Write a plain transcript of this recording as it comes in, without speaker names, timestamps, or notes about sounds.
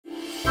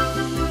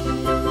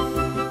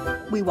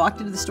We walked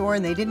into the store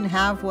and they didn't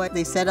have what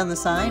they said on the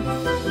sign.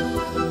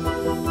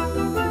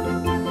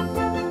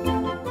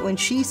 When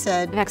she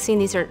said, Maxine,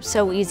 these are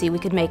so easy, we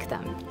could make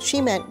them. she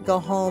meant go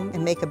home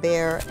and make a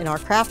bear in our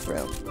craft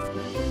room.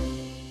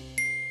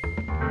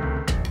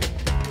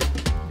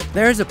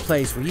 There's a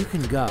place where you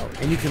can go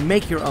and you can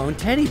make your own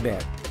teddy bear.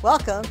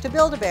 Welcome to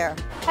Build-A-Bear.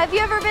 Have you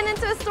ever been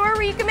into a store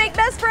where you can make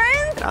best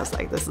friends? I was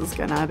like, this is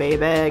gonna be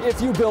big.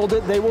 If you build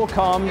it, they will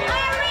come.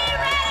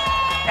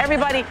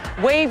 Everybody,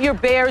 wave your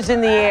bears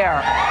in the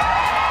air.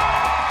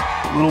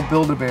 Little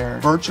Build-A-Bear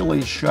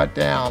virtually shut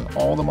down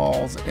all the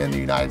malls in the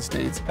United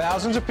States.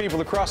 Thousands of people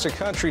across the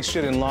country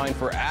stood in line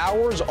for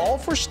hours, all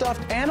for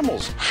stuffed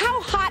animals.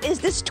 How hot is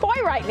this toy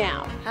right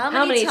now?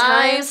 How many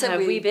times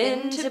have we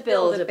been to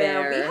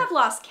Build-A-Bear? We have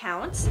lost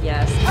count.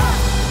 Yes.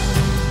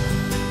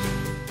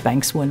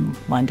 Banks wouldn't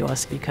lend to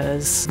us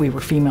because we were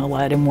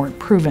female-led and weren't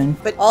proven.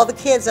 But all the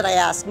kids that I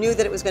asked knew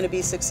that it was going to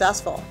be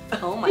successful.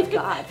 Oh my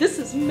God, this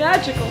is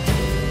magical.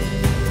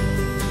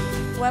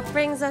 What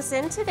brings us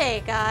in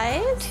today,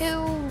 guys?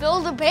 To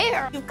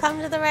Build-A-Bear. You've come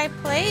to the right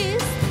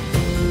place.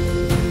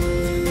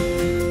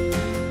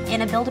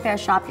 In a Build-A-Bear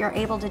shop, you're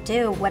able to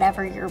do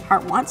whatever your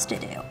heart wants to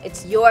do.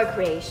 It's your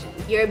creation.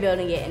 You're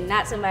building it and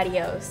not somebody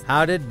else.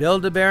 How did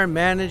Build-A-Bear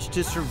manage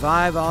to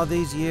survive all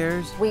these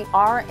years? We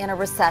are in a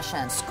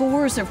recession.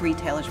 Scores of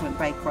retailers went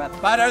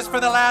bankrupt. But as for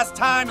the last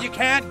time, you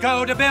can't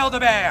go to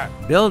Build-A-Bear.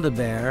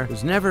 Build-A-Bear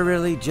was never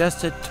really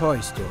just a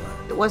toy store.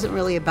 It wasn't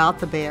really about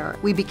the bear.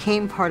 We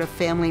became part of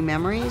family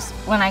memories.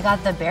 When I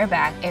got the bear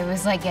back, it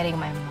was like getting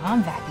my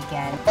mom back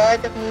again.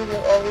 Part of me will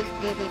always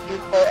be with you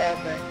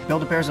forever.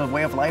 Build-A-Bear is a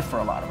way of life for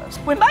a lot of us.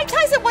 When Mike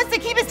Tyson wants to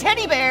keep his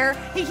teddy bear,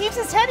 he keeps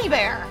his teddy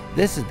bear.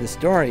 This is the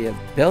story of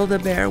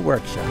Build-A-Bear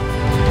Workshop.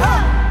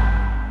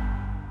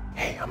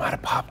 Hey, I'm out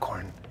of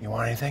popcorn. You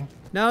want anything?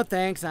 No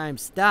thanks, I'm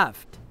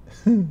stuffed.